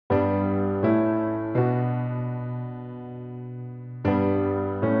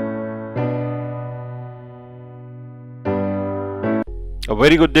A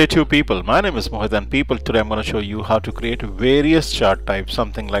very good day to you people. My name is Mohit, and people, today I'm going to show you how to create various chart types,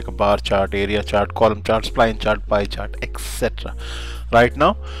 something like a bar chart, area chart, column chart, spline chart, pie chart, etc. Right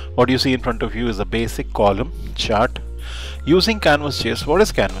now what you see in front of you is a basic column chart using CanvasJS. What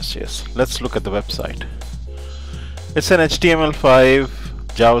is CanvasJS? Let's look at the website. It's an html5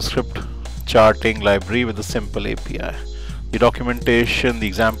 JavaScript charting library with a simple API. The documentation, the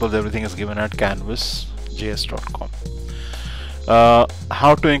examples, everything is given at CanvasJS.com.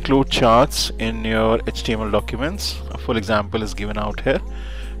 How to include charts in your HTML documents. A full example is given out here,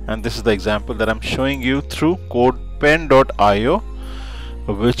 and this is the example that I'm showing you through codepen.io,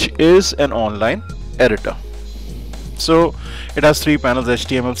 which is an online editor. So it has three panels: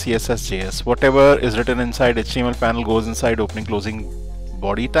 HTML, CSS, JS. Whatever is written inside HTML panel goes inside opening closing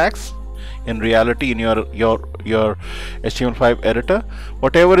body tags. In reality, in your HTML5 editor,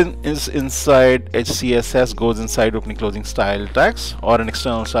 whatever is inside CSS goes inside opening closing style tags or an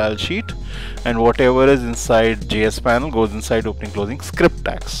external style sheet, and whatever is inside JS panel goes inside opening closing script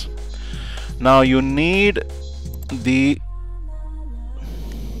tags. Now you need to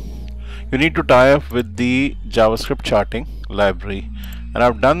tie up with the JavaScript charting library, and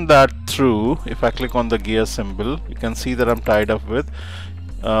I've done that through, if I click on the gear symbol, you can see that I'm tied up with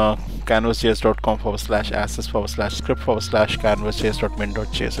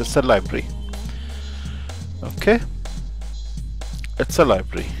canvasjs.com/assets/script/canvasjs.min.js. It's a library. Okay, it's a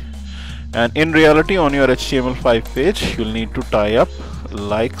library, and in reality on your HTML5 page you'll need to tie up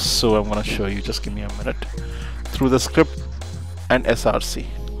like so. I'm going to show you, just give me a minute, through the script and src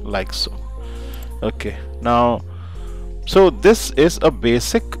like so. Okay, now so this is a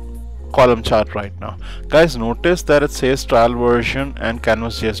basic column chart right now. Guys, notice that it says trial version and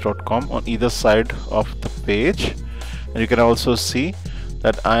canvasjs.com on either side of the page, and you can also see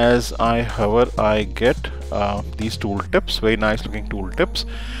that as I hover I get these tooltips, very nice looking tooltips.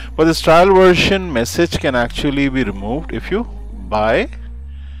 But this trial version message can actually be removed if you buy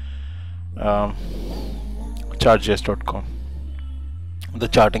chartjs.com, the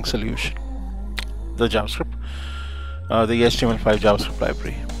charting solution, the JavaScript, the HTML5 JavaScript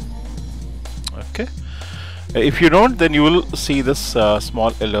library. Okay, if you don't, then you will see this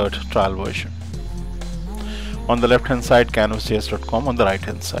small alert trial version on the left hand side, canvasjs.com on the right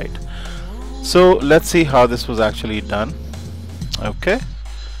hand side. So let's see how this was actually done. Okay,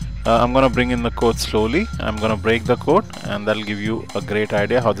 I'm gonna bring in the code slowly. I'm gonna break the code, and that'll give you a great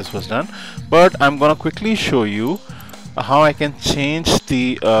idea how this was done. But I'm gonna quickly show you how I can change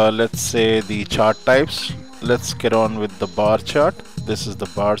the let's say the chart types. Let's get on with the bar chart. This is the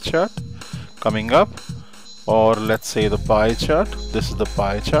bar chart coming up, or let's say the pie chart. This is the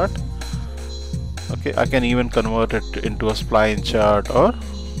pie chart. Okay, I can even convert it into a spline chart or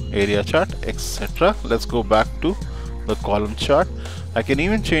area chart, etc. Let's go back to the column chart. I can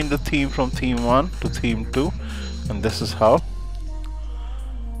even change the theme from theme 1 to theme 2, and this is how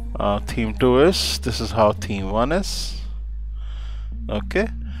theme 2 is, this is how theme 1 is. Okay,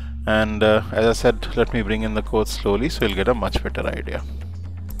 and as I said, let me bring in the code slowly so you'll get a much better idea.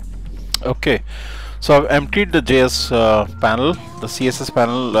 Okay, so I've emptied the JS panel. The CSS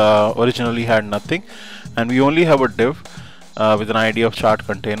panel originally had nothing, and we only have a div with an ID of chart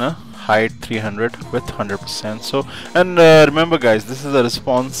container, height 300, width 100%. So, and remember guys, this is a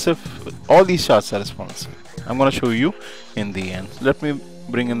responsive, all these charts are responsive. I'm going to show you in the end. Let me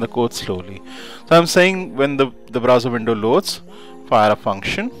bring in the code slowly. So I'm saying when the browser window loads, fire a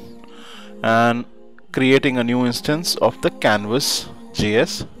function and creating a new instance of the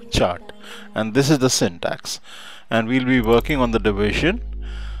CanvasJS chart, and this is the syntax, and we'll be working on the division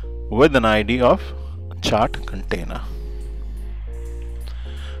with an ID of chart container.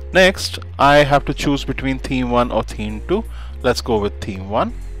 Next, I have to choose between theme 1 or theme 2. Let's go with theme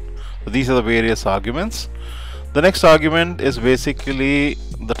 1. So these are the various arguments. The next argument is basically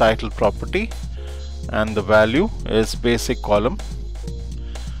the title property, and the value is basic column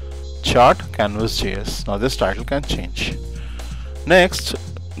chart CanvasJS. Now this title can change. Next,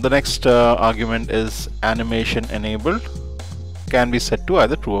 the next argument is animation enabled, can be set to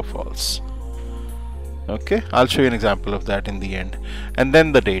either true or false. Okay, I'll show you an example of that in the end. And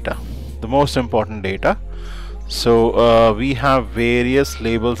then the data, the most important data. So we have various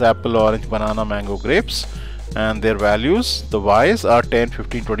labels: apple, orange, banana, mango, grapes, and their values. The y's are 10,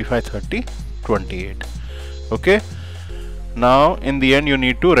 15, 25, 30, 28. Okay, now in the end you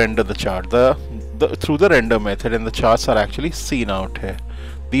need to render the chart through the render method, and the charts are actually seen out here.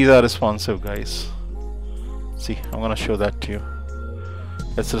 These are responsive, guys. See, I'm going to show that to you.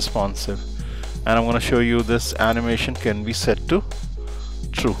 It's responsive, and I'm going to show you this animation can be set to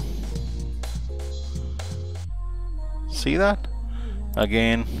true. See that?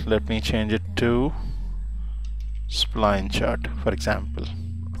 Again, let me change it to spline chart, for example.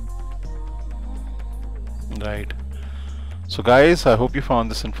 Right. So guys, I hope you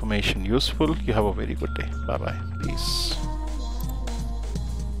found this information useful. You have a very good day. Bye bye. Peace.